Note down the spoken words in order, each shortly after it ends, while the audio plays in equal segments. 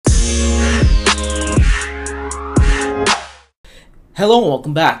Hello and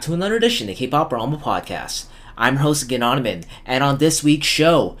welcome back to another edition of K-Pop Drama Podcast. I'm your host Ginonoman, and on this week's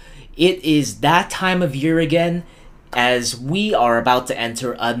show, it is that time of year again as we are about to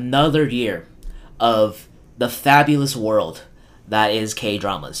enter another year of the fabulous world that is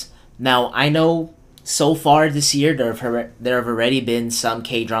K-dramas. Now, I know so far this year there have already been some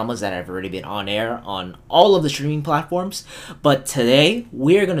K-dramas that have already been on air on all of the streaming platforms, but today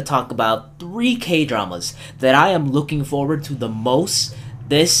we're going to talk about 3 K-dramas that I am looking forward to the most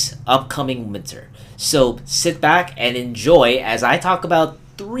this upcoming winter. So sit back and enjoy as I talk about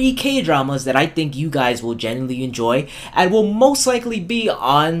 3 K-dramas that I think you guys will genuinely enjoy and will most likely be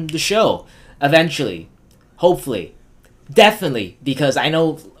on the show eventually. Hopefully. Definitely, because I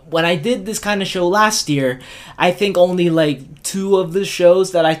know when I did this kind of show last year, I think only like 2 of the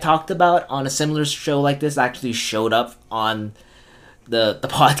shows that I talked about on a similar show like this actually showed up on the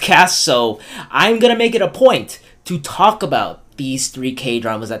podcast. So I'm going to make it a point to talk about these 3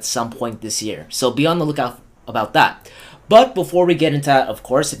 K-dramas at some point this year. So be on the lookout about that. But before we get into that, of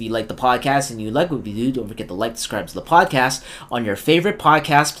course, if you like the podcast and you like what we do, don't forget to like, subscribe to the podcast on your favorite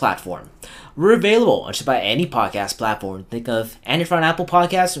podcast platform. We're available on just about any podcast platform. Think of, and if you're on Apple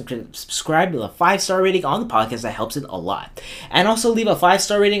Podcasts, you can subscribe to a 5-star rating on the podcast. That helps it a lot. And also leave a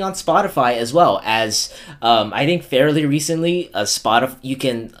 5-star rating on Spotify as well, as I think fairly recently, you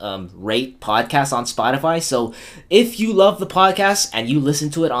can rate podcasts on Spotify. So if you love the podcast and you listen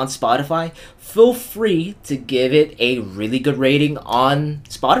to it on Spotify, feel free to give it a really good rating on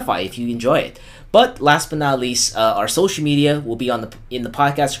Spotify if you enjoy it. But last but not least, our social media will be in the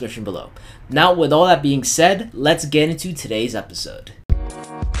podcast description below. Now, with all that being said, let's get into today's episode.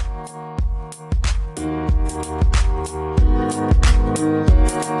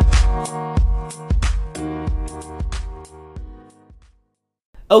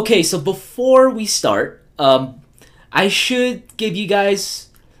 Okay, so before we start, I should give you guys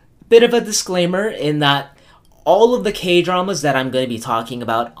a bit of a disclaimer in that all of the K-dramas that I'm going to be talking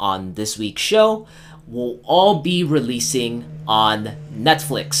about on this week's show will all be releasing on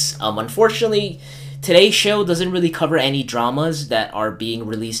Netflix. Unfortunately, today's show doesn't really cover any dramas that are being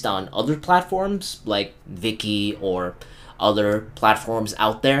released on other platforms like Viki or other platforms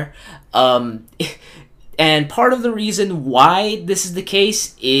out there. And part of the reason why this is the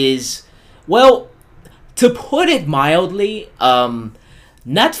case is, well, to put it mildly,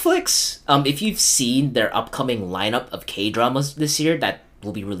 Netflix, if you've seen their upcoming lineup of K-dramas this year that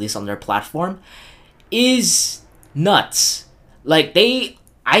will be released on their platform, is nuts. Like,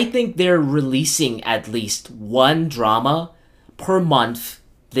 I think they're releasing at least 1 drama per month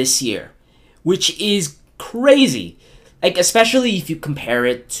this year, which is crazy. Like, especially if you compare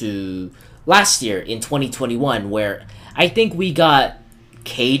it to last year in 2021, where I think we got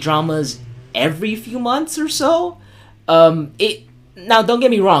K-dramas every few months or so. Now, don't get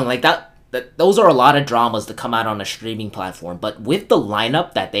me wrong, like those are a lot of dramas to come out on a streaming platform, but with the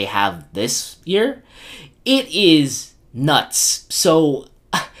lineup that they have this year, it is nuts. So,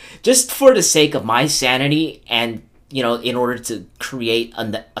 just for the sake of my sanity and, you know, in order to create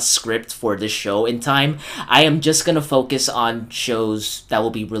a script for this show in time, I am just gonna focus on shows that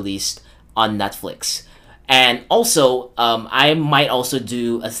will be released on Netflix. And also, I might also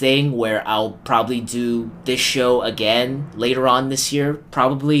do a thing where I'll probably do this show again later on this year,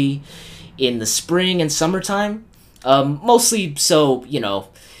 probably in the spring and summertime. Mostly so, you know,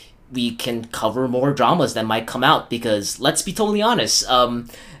 we can cover more dramas that might come out, because let's be totally honest,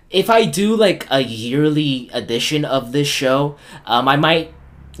 if I do like a yearly edition of this show, I might,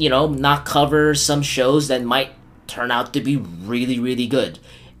 you know, not cover some shows that might turn out to be really, really good.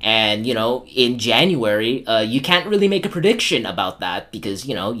 And, you know, in January, you can't really make a prediction about that because,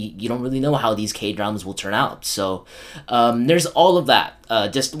 you know, you don't really know how these K-dramas will turn out. So, there's all of that.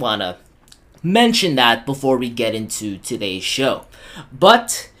 Just want to mention that before we get into today's show.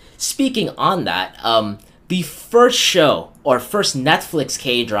 But, speaking on that, the first show, or first Netflix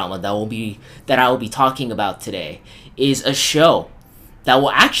K-drama that I will be talking about today is a show that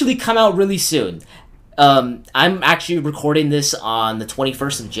will actually come out really soon. I'm actually recording this on the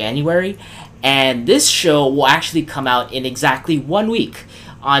 21st of January, and this show will actually come out in exactly 1 week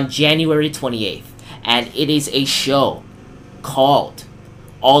on January 28th, and it is a show called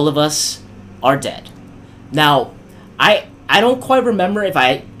All of Us Are Dead. Now, I don't quite remember if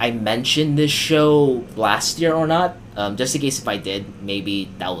I mentioned this show last year or not. Just in case if I did, maybe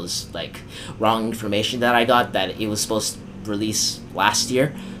that was like wrong information that I got, that it was supposed to release last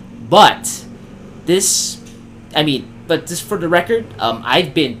year. But just for the record,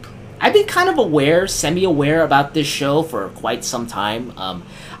 I've been kind of semi-aware about this show for quite some time.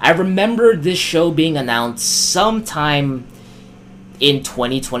 I remember this show being announced sometime in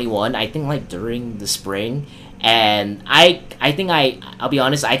 2021. I think like during the spring, and I'll be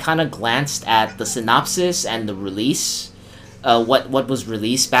honest. I kind of glanced at the synopsis and the release, what was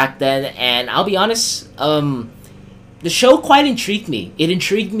released back then, and I'll be honest. The show quite intrigued me. It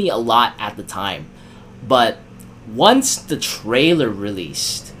intrigued me a lot at the time, but once the trailer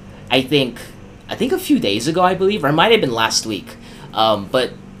released, I think a few days ago, I believe, or it might have been last week.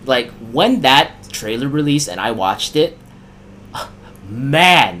 But like when that trailer released and I watched it,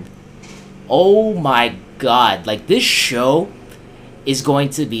 man, oh my god, like this show is going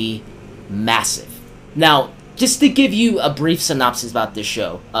to be massive. Now, just to give you a brief synopsis about this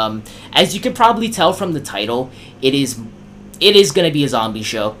show, as you can probably tell from the title, it is going to be a zombie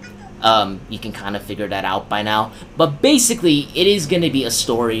show. You can kind of figure that out by now. But basically, it is going to be a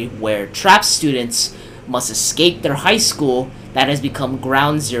story where trapped students must escape their high school that has become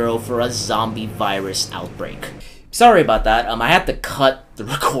ground zero for a zombie virus outbreak. Sorry about that. I had to cut the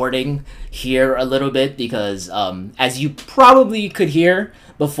recording here a little bit because, as you probably could hear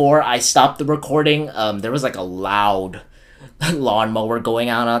before I stopped the recording, there was like a loud lawnmower going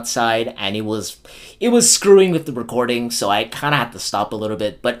on outside, and it was screwing with the recording, so I kind of had to stop a little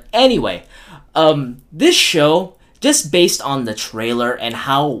bit. But anyway, this show, just based on the trailer and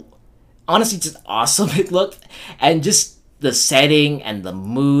how honestly just awesome it looked, and just the setting and the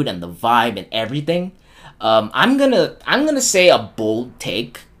mood and the vibe and everything, I'm gonna say a bold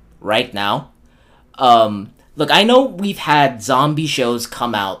take right now. Look, I know we've had zombie shows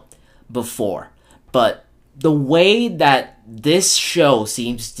come out before, but the way that this show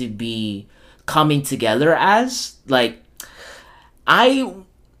seems to be coming together as, like, I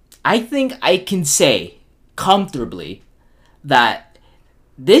think I can say comfortably that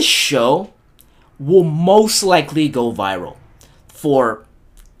this show will most likely go viral for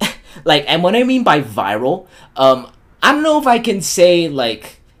like, and what I mean by viral, I don't know if I can say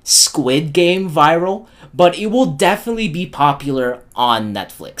like Squid Game viral, but it will definitely be popular on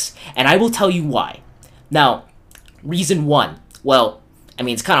Netflix, and I will tell you why. Now, reason one, well, I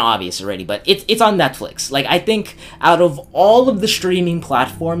mean, it's kind of obvious already, but it's on Netflix. Like, I think out of all of the streaming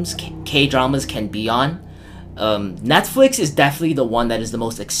platforms K-dramas can be on, Netflix is definitely the one that is the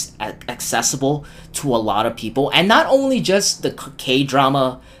most accessible to a lot of people, and not only just the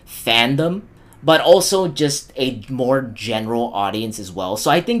K-drama fandom, but also just a more general audience as well.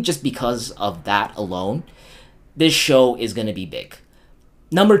 So I think just because of that alone, this show is going to be big.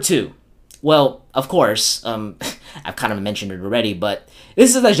 Number two, well, of course, I've kind of mentioned it already, but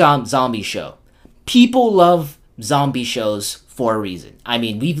this is a zombie show. People love zombie shows for a reason. I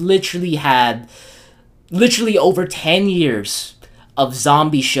mean, we've literally had over 10 years of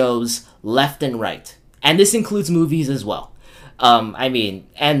zombie shows left and right. And this includes movies as well. I mean,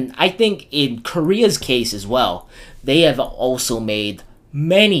 and I think in Korea's case as well, they have also made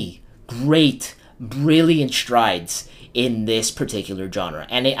many great, brilliant strides in this particular genre.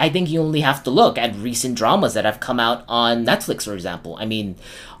 And I think you only have to look at recent dramas that have come out on Netflix, for example. I mean,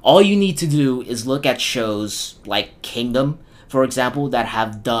 all you need to do is look at shows like Kingdom, for example, that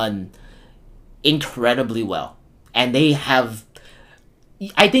have done incredibly well. And they have,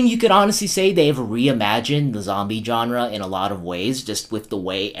 I think you could honestly say they've reimagined the zombie genre in a lot of ways, just with the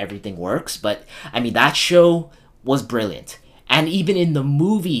way everything works. But, I mean, that show was brilliant. And even in the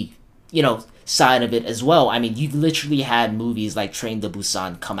movie, side of it as well. I mean, you've literally had movies like Train to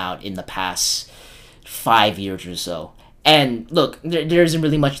Busan come out in the past 5 years or so. And look, there isn't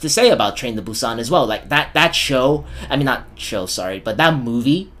really much to say about Train to Busan as well. Like that show, I mean not show, sorry, but that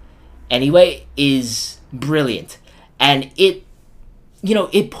movie anyway is brilliant. And it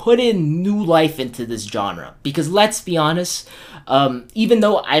put in new life into this genre. Because let's be honest, even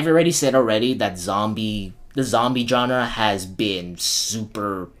though I've already said that the zombie genre has been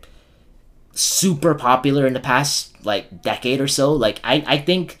super popular in the past like decade or so, like I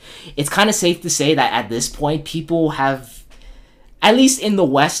think it's kind of safe to say that at this point people have, at least in the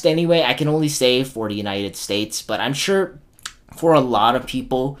West anyway, I can only say for the United States, but I'm sure for a lot of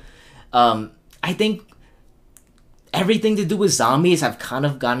people, I think everything to do with zombies have kind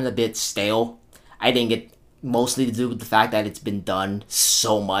of gotten a bit stale. I think it mostly to do with the fact that it's been done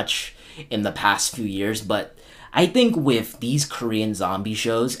so much in the past few years, but I think with these Korean zombie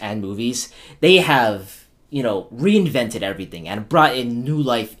shows and movies, they have, reinvented everything and brought in new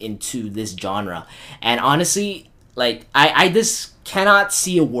life into this genre. And honestly, like, I just cannot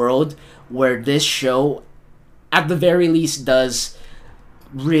see a world where this show, at the very least, does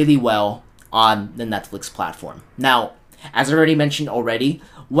really well on the Netflix platform. Now, as I already mentioned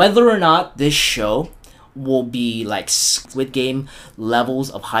whether or not this show will be like Squid Game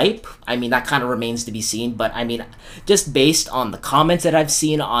levels of hype. I mean, that kind of remains to be seen, but I mean, just based on the comments that I've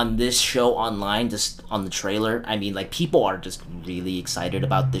seen on this show online, just on the trailer, I mean, like, people are just really excited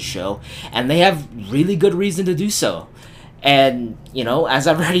about this show, and they have really good reason to do so. And, you know, as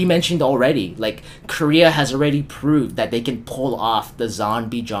I've already mentioned already, like, Korea has already proved that they can pull off the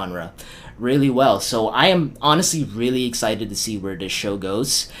zombie genre really well. So I am honestly really excited to see where this show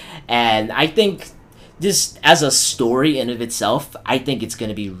goes. And I think just as a story in of itself, I think it's going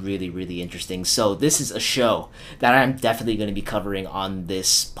to be really, really interesting. So this is a show that I'm definitely going to be covering on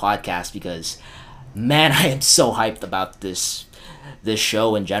this podcast because, man, I am so hyped about this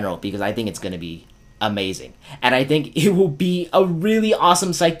show in general because I think it's going to be amazing. And I think it will be a really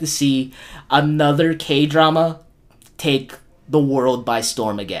awesome sight to see another K-drama take the world by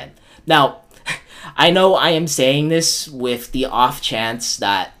storm again. Now, I know I am saying this with the off chance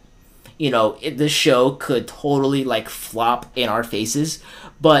that, you know, the show could totally like flop in our faces,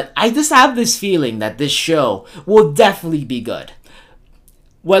 but I just have this feeling that this show will definitely be good.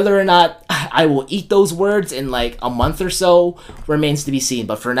 Whether or not I will eat those words in like a month or so remains to be seen.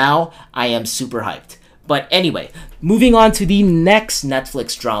 But for now, I am super hyped. But anyway, moving on to the next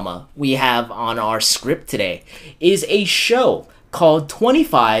Netflix drama we have on our script today is a show called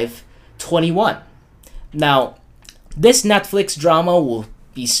 2521. Now, this Netflix drama will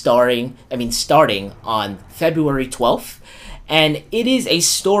be starting on February 12th. And it is a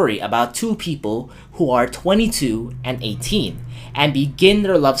story about two people who are 22 and 18 and begin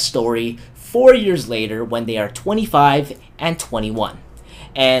their love story 4 years later when they are 25 and 21.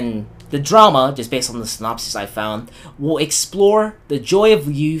 And the drama, just based on the synopsis I found, will explore the joy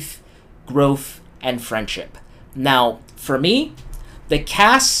of youth, growth, and friendship. Now, for me, the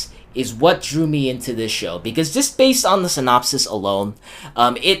cast is what drew me into this show because just based on the synopsis alone,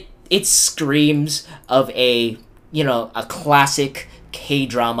 it screams of a classic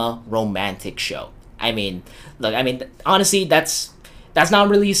K-drama romantic show. I mean, look, honestly, that's not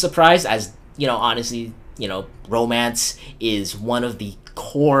really a surprise as, honestly, romance is one of the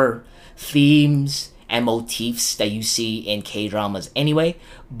core themes and motifs that you see in K-dramas anyway,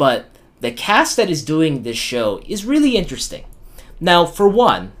 but the cast that is doing this show is really interesting. Now, for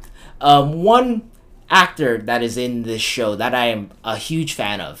one actor that is in this show that I am a huge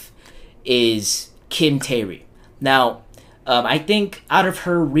fan of is Kim Tae-ri. Now, I think out of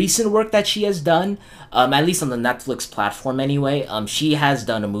her recent work that she has done, at least on the Netflix platform anyway, she has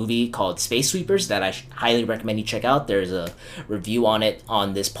done a movie called Space Sweepers that I highly recommend you check out. There's a review on it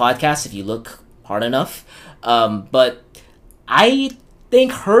on this podcast if you look hard enough. But I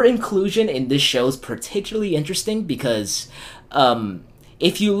think her inclusion in this show is particularly interesting because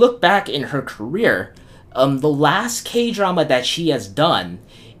if you look back in her career, the last K-drama that she has done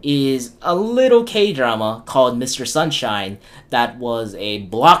is a little K-drama called Mr. Sunshine that was a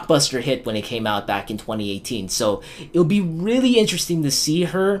blockbuster hit when it came out back in 2018. So it'll be really interesting to see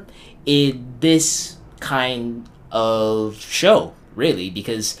her in this kind of show, really,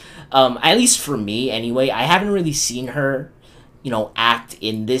 because at least for me anyway, I haven't really seen her, act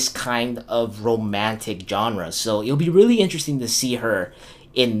in this kind of romantic genre. So it'll be really interesting to see her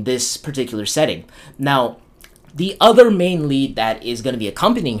in this particular setting. Now, the other main lead that is going to be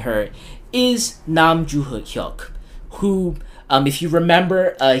accompanying her is Nam Joo-hyuk, who, if you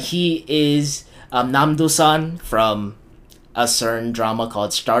remember, he is Nam Do-san from a certain drama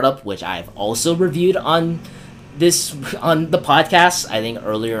called Startup, which I've also reviewed on the podcast, I think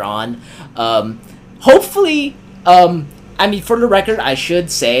earlier on. Hopefully, for the record, I should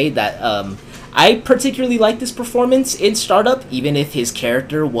say that I particularly like this performance in Startup, even if his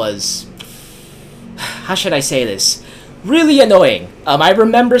character was, how should I say this, really annoying. I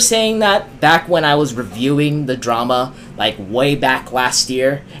remember saying that back when I was reviewing the drama, like way back last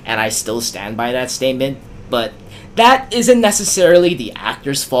year, and I still stand by that statement, but that isn't necessarily the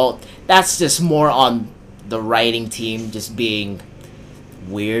actor's fault. That's just more on the writing team just being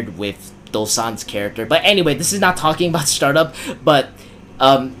weird with Do-san's character. But anyway, this is not talking about Startup, but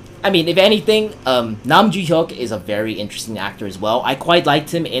if anything, Nam Joo-hyuk is a very interesting actor as well. I quite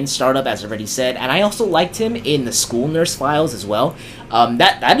liked him in Startup, as I already said, and I also liked him in The School Nurse Files as well.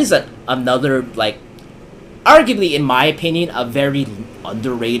 That is another, like, arguably, in my opinion, a very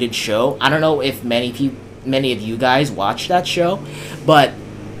underrated show. I don't know if many of you guys watch that show, but,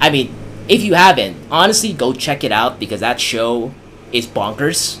 if you haven't, honestly, go check it out, because that show is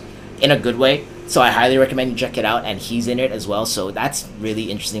bonkers in a good way. So I highly recommend you check it out, and he's in it as well. So that's really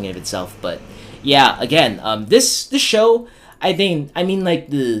interesting in itself. But yeah, again, this show, I guess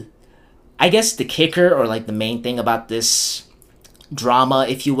the kicker or like the main thing about this drama,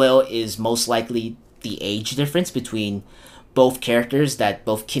 if you will, is most likely the age difference between both characters that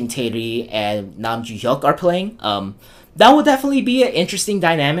both Kim Tae-ri and Nam Joo-hyuk are playing. That would definitely be an interesting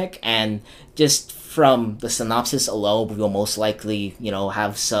dynamic, and just from the synopsis alone, we will most likely,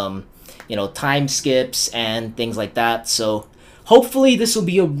 have some, time skips and things like that. So hopefully this will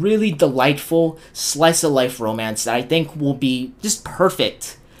be a really delightful slice of life romance that I think will be just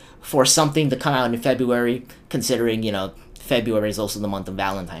perfect for something to come out in February, considering, February is also the month of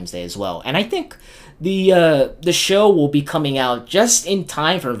Valentine's Day as well. And I think the show will be coming out just in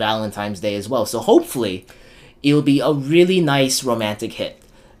time for Valentine's Day as well. So hopefully it'll be a really nice romantic hit.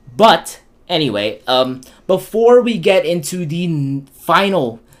 But anyway, before we get into the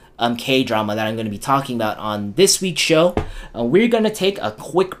final K-drama that I'm going to be talking about on this week's show, we're going to take a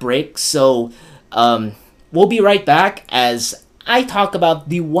quick break. So we'll be right back as I talk about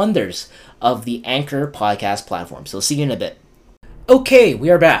the wonders of the Anchor podcast platform. So see you in a bit. Okay,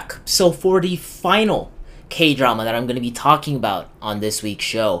 we are back. So for the final K-drama that I'm going to be talking about on this week's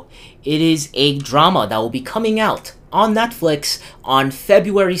show, it is a drama that will be coming out on Netflix on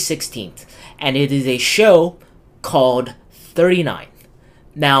February 16th. And it is a show called 39.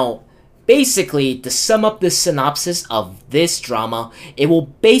 Now, basically, to sum up the synopsis of this drama, it will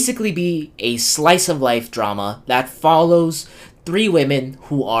basically be a slice of life drama that follows 3 women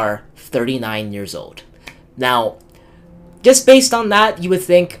who are 39 years old. Now, just based on that, you would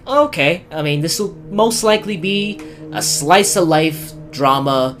think, okay, I mean, this will most likely be a slice of life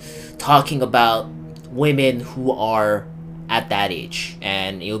drama talking about women who are at that age.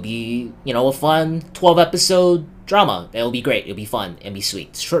 And it'll be, a fun 12 episode drama. It'll be great. It'll be fun and be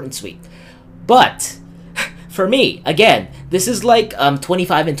sweet. Short and sweet. But for me, again, this is like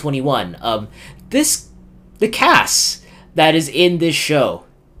 25 and 21. The cast that is in this show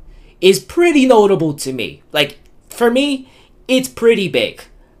is pretty notable to me. Like, for me, it's pretty big.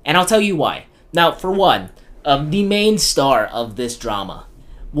 And I'll tell you why. Now, for one, the main star of this drama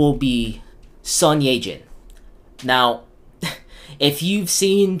will be Son Ye-jin. Now, if you've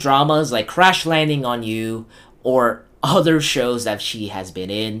seen dramas like Crash Landing on You or other shows that she has been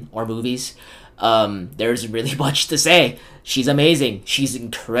in or movies, there's really much to say. She's amazing. She's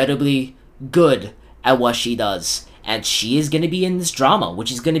incredibly good at what she does. And she is going to be in this drama,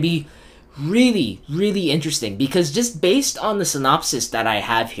 which is going to be really, really interesting. Because just based on the synopsis that I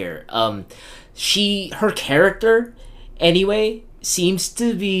have here, her character, anyway, seems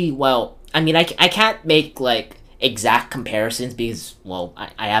to be, well, I mean, I can't make, like, exact comparisons because, well,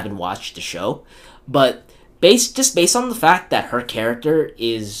 I haven't watched the show. But based on the fact that her character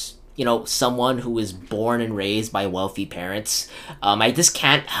is, someone who is born and raised by wealthy parents, I just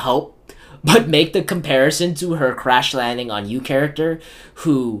can't help but make the comparison to her Crash Landing on You character,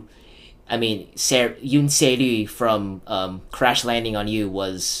 who, I mean, Yoon Se-ri from Crash Landing on You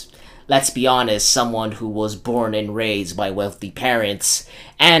was, let's be honest, someone who was born and raised by wealthy parents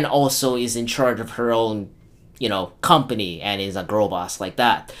and also is in charge of her own, company and is a girl boss like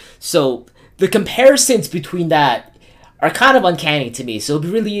that. So the comparisons between that are kind of uncanny to me. So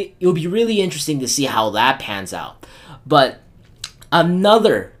it'll be really interesting to see how that pans out. But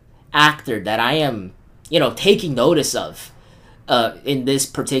another actor that I am, taking notice of in this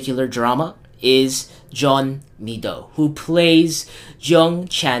particular drama is Jeon Mi-do, who plays Jung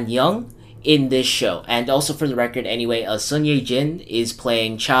Chan-young in this show. And also for the record anyway, Son Ye-jin is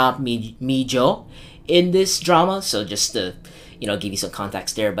playing Cha Mi-jo in this drama, so just to, give you some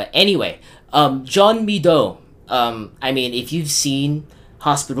context there. But anyway, Jeon Mi-do, I mean, if you've seen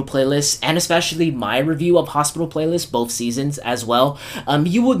Hospital Playlist, and especially my review of Hospital Playlist, both seasons as well,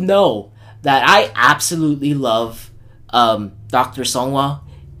 you would know that I absolutely love Dr. Songhwa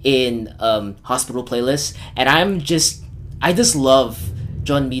in Hospital Playlist, and I just love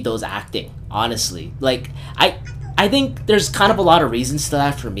Jeon Mi-do's acting, honestly. Like, I think there's kind of a lot of reasons to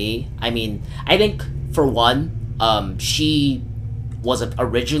that for me. I mean, I think, for one, she was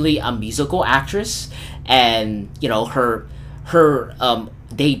originally a musical actress, and, her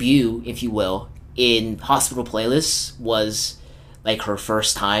debut, if you will, in Hospital Playlist was, like, her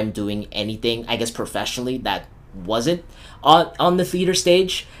first time doing anything, I guess, professionally that wasn't on the theater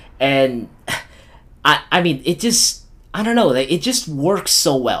stage. And, I mean, it just, I don't know, like, it just works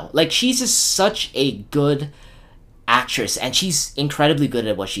so well. Like, she's just such a good actress, and she's incredibly good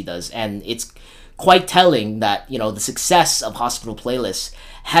at what she does, and it's quite telling that, the success of Hospital Playlist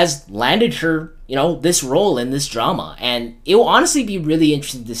has landed her, this role in this drama. And it will honestly be really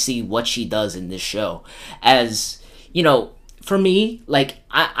interesting to see what she does in this show. As, for me, like,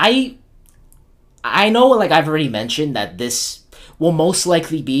 I know, like, I've already mentioned that this will most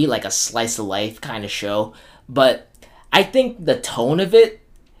likely be, like, a slice of life kind of show, but I think the tone of it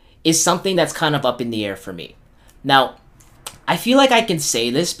is something that's kind of up in the air for me. Now, I feel like I can say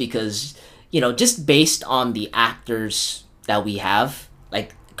this because, just based on the actors that we have,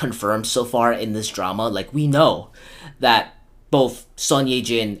 like, confirmed so far in this drama, like, we know that both Son Ye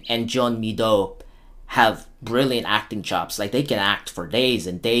Jin and Jeon Mi Do have brilliant acting chops. Like, they can act for days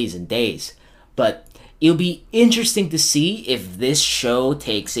and days and days. But it'll be interesting to see if this show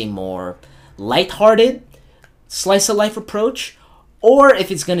takes a more lighthearted, slice of life approach, or if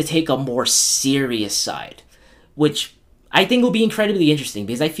it's going to take a more serious side, which I think will be incredibly interesting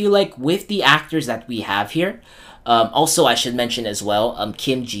because I feel like with the actors that we have here, also I should mention as well,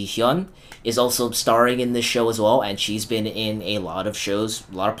 Kim Ji Hyun is also starring in this show as well, and she's been in a lot of shows,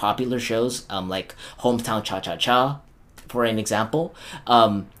 a lot of popular shows, like Hometown Cha Cha Cha, for an example.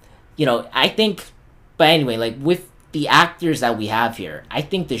 I think, but anyway, like with the actors that we have here, I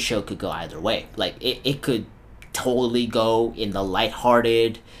think this show could go either way. Like it could totally go in the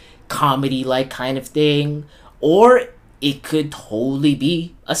lighthearted, comedy-like kind of thing, or it could totally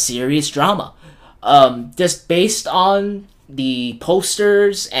be a serious drama. Just based on the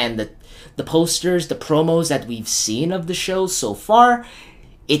posters and the posters, the promos that we've seen of the show so far,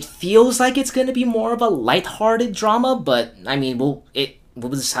 it feels like it's gonna be more of a lighthearted drama. But I mean, we'll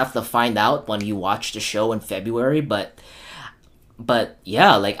just have to find out when you watch the show in February. But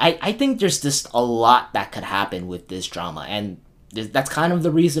yeah, like I think there's just a lot that could happen with this drama, and that's kind of the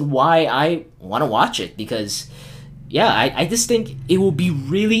reason why I want to watch it, because yeah, I just think it will be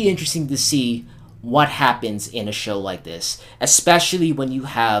really interesting to see what happens in a show like this, especially when you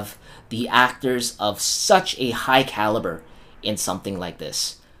have the actors of such a high caliber in something like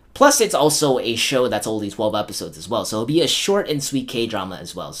this. Plus, it's also a show that's only 12 episodes as well, so it'll be a short and sweet K-drama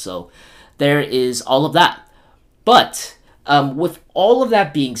as well. So there is all of that. But with all of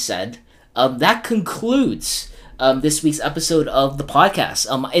that being said, that concludes this week's episode of the podcast.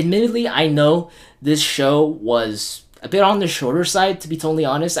 Admittedly, I know this show was a bit on the shorter side, to be totally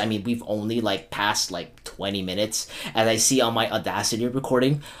honest. I mean, we've only passed 20 minutes, as I see on my Audacity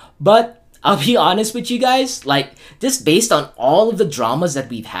recording. But I'll be honest with you guys, just based on all of the dramas that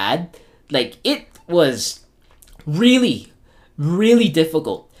we've had, it was really, really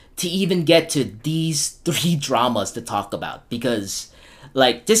difficult to even get to these 3 dramas to talk about, because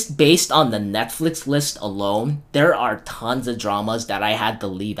just based on the Netflix list alone, there are tons of dramas that I had to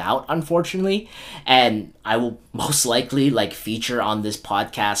leave out, unfortunately, and I will most likely feature on this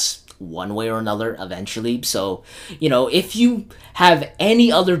podcast one way or another eventually. So, if you have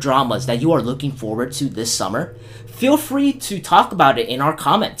any other dramas that you are looking forward to this summer, feel free to talk about it in our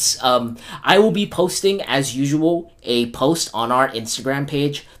comments. I will be posting, as usual, a post on our Instagram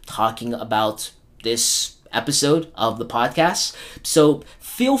page talking about this episode of the podcast. So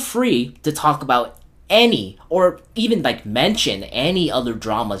feel free to talk about any, or even mention any other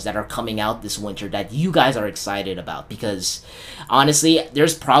dramas that are coming out this winter that you guys are excited about, because honestly,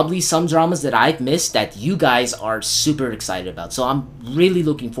 there's probably some dramas that I've missed that you guys are super excited about. So I'm really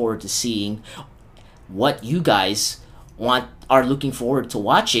looking forward to seeing what you guys are looking forward to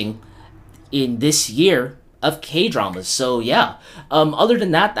watching in this year of K-dramas. So yeah, other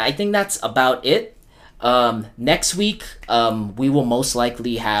than that, I think that's about it. Next week, we will most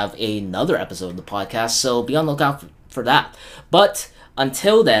likely have another episode of the podcast, so be on the lookout for that. But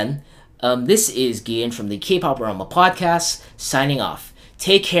until then, this is Gian from the K-Pop Rama podcast, signing off.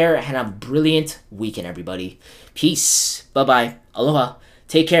 Take care and have a brilliant weekend, everybody. Peace. Bye-bye. Aloha.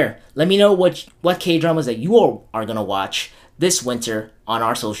 Take care. Let me know what K-dramas that you all are gonna watch this winter on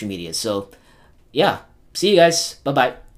our social media. So, yeah. See you guys. Bye-bye.